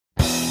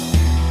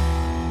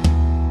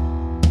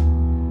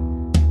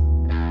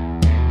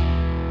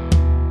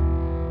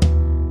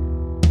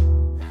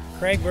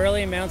Craig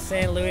Burley, Mount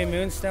St. Louis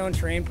Moonstone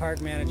Terrain Park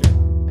Manager.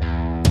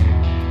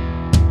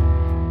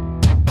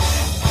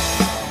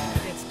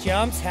 It's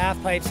jumps,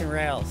 half pipes, and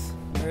rails.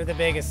 They're the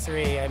biggest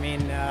three. I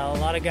mean, a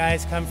lot of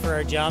guys come for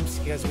our jumps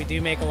because we do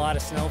make a lot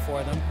of snow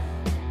for them.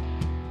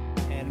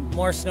 And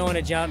more snow in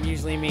a jump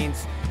usually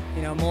means,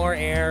 you know, more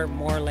air,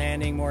 more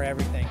landing, more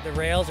everything. The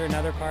rails are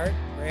another part.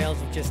 Rails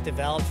have just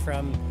developed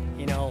from,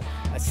 you know,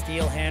 a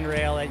steel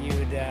handrail that you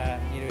would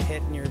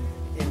hit in your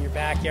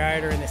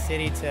backyard or in the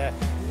city to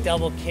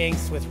double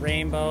kinks with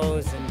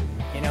rainbows, and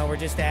you know, we're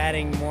just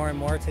adding more and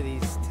more to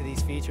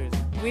these features.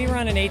 We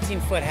run an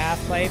 18-foot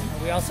half pipe.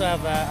 We also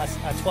have a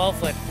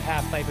 12-foot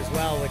half pipe as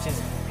well, which is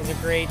a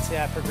great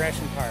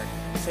progression part.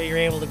 So you're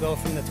able to go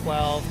from the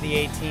 12, the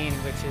 18,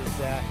 which is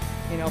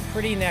you know,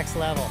 pretty next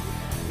level.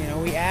 You know,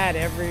 we add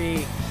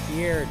every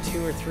year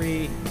 2 or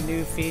 3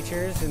 new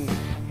features, and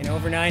you know,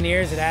 over 9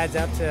 years it adds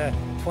up to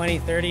 20,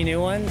 30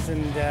 new ones,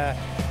 and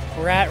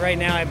we're at right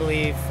now, I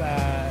believe,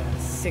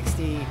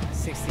 60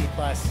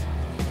 plus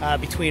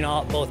between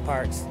both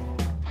parts.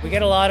 We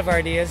get a lot of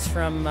ideas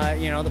from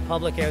you know, the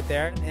public out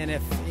there, and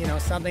if you know,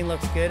 something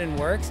looks good and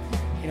works,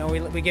 you know,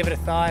 we give it a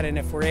thought, and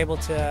if we're able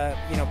to,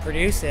 you know,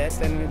 produce it,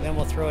 then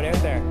we'll throw it out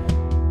there.